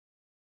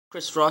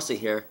Rossi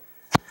here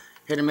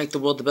to make the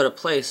world a better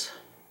place,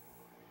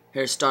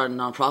 here to start a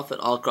nonprofit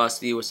all across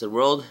the U.S. and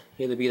world,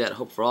 here to be that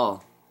hope for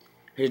all,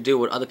 here to do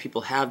what other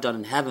people have done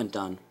and haven't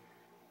done,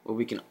 where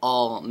we can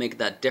all make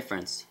that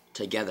difference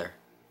together.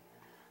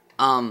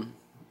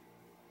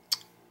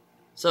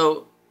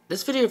 So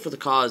this video for the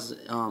cause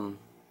is going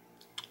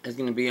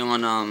to be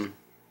on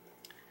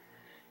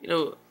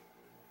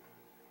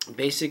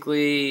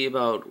basically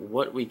about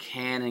what we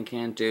can and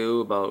can't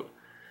do, about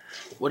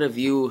what have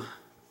you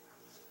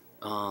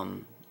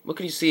what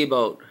can you see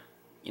about,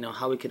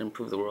 how we can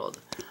improve the world?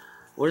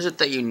 What is it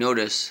that you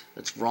notice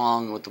that's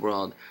wrong with the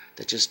world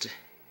that just,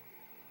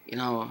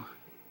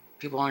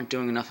 people aren't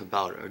doing enough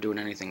about or doing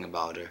anything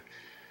about or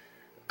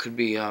could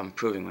be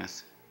improving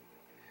with?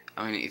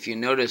 I mean, if you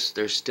notice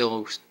there's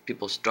still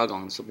people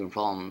struggling, still been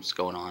problems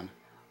going on,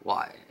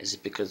 why? Is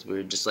it because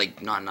we're just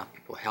not enough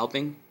people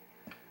helping?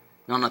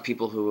 Not enough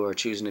people who are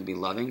choosing to be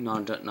loving?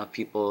 Not enough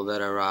people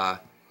that are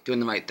doing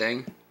the right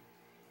thing?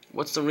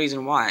 What's the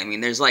reason why? I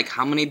mean, there's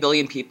how many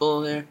billion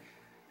people there,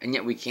 and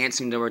yet we can't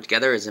seem to work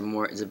together? Is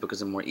it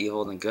because of more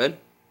evil than good?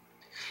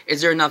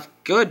 Is there enough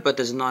good, but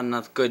there's not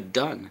enough good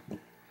done?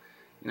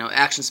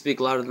 Actions speak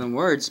louder than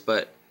words,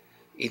 but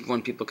even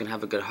when people can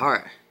have a good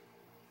heart,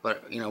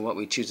 but what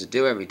we choose to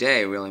do every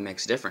day really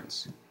makes a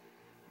difference.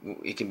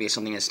 It can be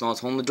something as small as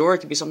holding the door.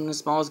 It could be something as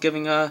small as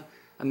giving a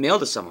meal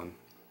to someone,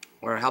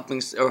 or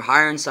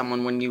hiring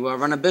someone when you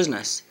run a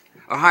business,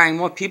 or hiring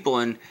more people,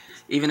 and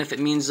even if it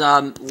means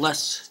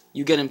less.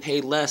 You getting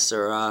paid less,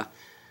 or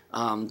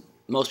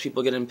most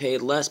people getting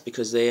paid less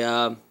because they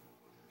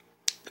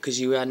because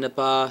you end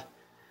up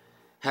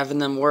having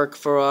them work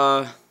for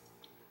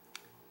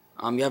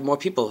you have more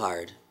people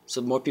hired, so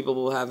more people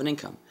will have an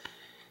income.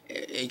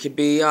 It could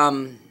be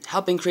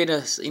helping create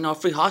a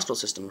free hospital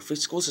system, a free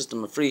school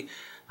system, a free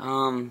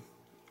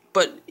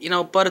but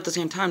at the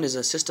same time, there's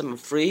a system of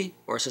free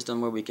or a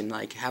system where we can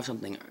have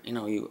something,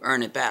 you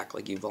earn it back,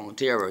 like you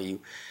volunteer or you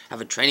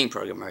have a training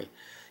program or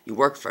you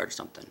work for it or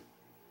something.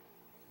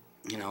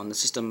 In the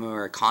system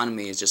or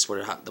economy is just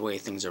the way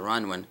things are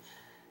run.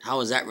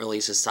 How is that really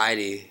a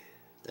society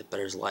that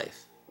betters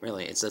life?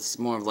 Really, it's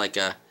more of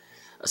a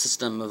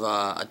system of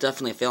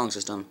definitely a failing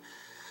system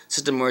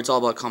where it's all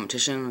about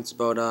competition. It's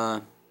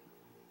about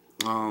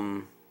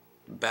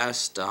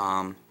best.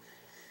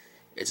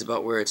 It's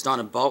about where it's not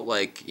about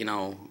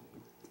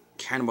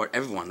caring about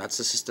everyone. That's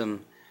the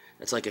system.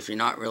 It's if you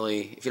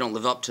don't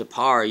live up to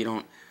par, you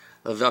don't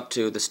live up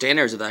to the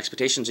standards of the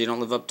expectations. You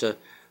don't live up to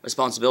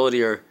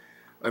responsibility or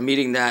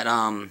meeting that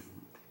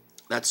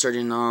that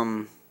certain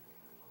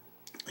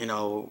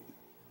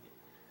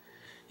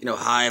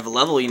high of a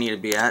level you need to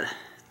be at,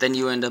 then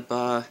you end up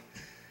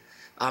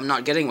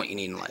not getting what you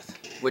need in life.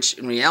 Which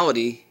in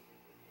reality,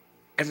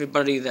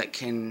 everybody that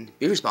can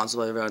be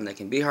responsible, everyone that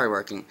can be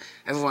hardworking,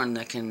 everyone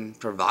that can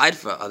provide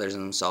for others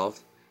and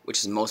themselves, which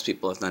is most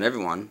people, if not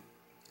everyone,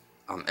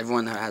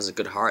 everyone that has a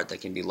good heart that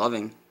can be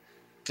loving,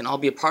 can all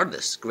be a part of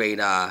this great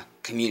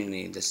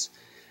community, this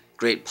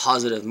great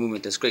positive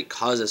movement, this great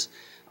causes.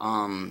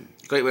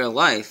 Great way of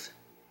life,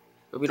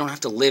 but we don't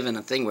have to live in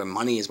a thing where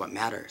money is what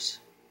matters.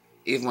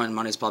 Even when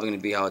money is probably going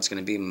to be how it's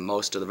going to be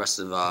most of the rest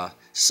of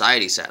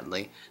society,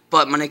 sadly.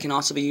 But money can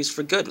also be used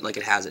for good, like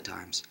it has at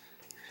times.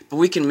 But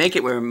we can make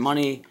it where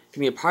money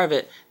can be a part of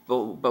it,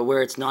 but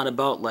where it's not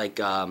about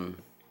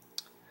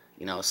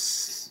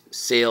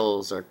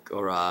sales or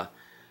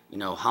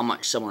how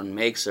much someone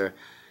makes, or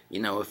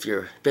if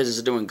your business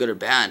is doing good or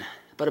bad,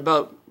 but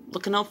about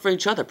looking out for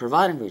each other,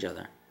 providing for each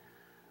other.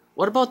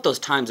 What about those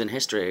times in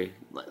history,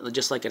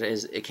 just like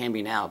it can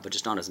be now, but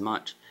just not as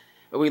much,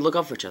 where we look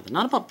out for each other?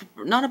 Not about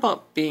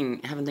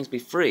having things be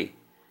free,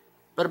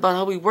 but about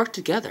how we work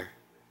together.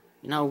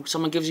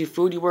 Someone gives you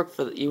food, you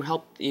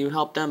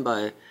help them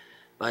by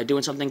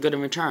doing something good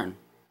in return.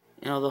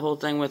 The whole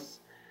thing with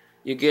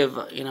you give,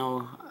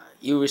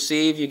 you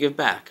receive, you give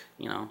back.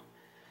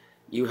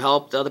 You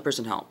help, the other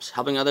person helps.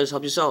 Helping others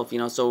help yourself.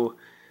 And so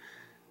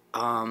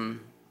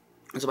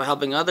by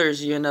helping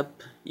others, you end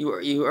up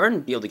you earn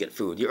be able to get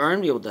food. You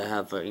earn be able to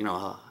have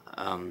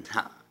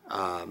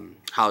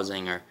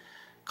housing or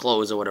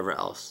clothes or whatever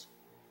else.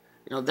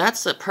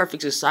 That's a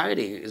perfect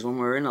society. Is when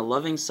we're in a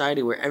loving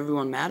society where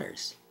everyone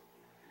matters.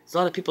 There's a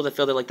lot of people that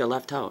feel they're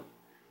left out.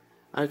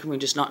 How can we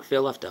just not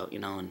feel left out?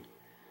 And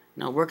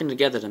working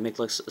together to make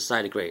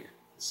society great.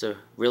 It's a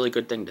really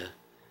good thing to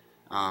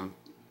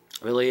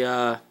really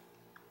have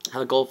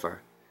a goal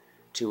for,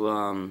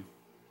 to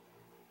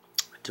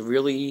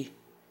really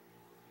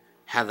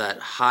have that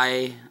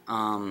high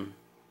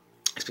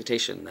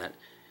expectation, that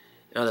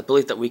that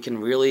belief that we can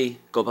really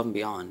go above and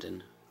beyond,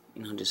 and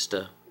just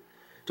do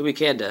what we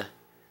can to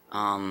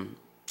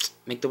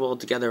make the world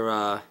together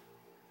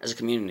as a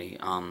community,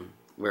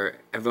 where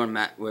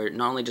where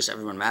not only just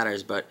everyone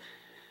matters, but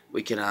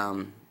we can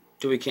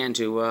do what we can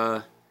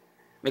to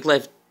make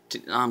life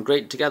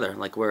great together,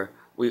 where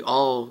we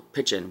all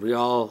pitch in, we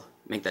all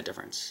make that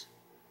difference,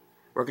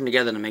 working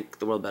together to make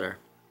the world better.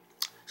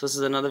 So this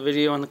is another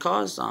video on the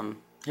cause.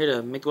 Here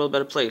to make the world a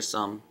better place.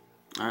 Alright,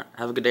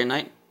 have a good day and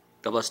night.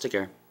 God bless. Take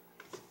care.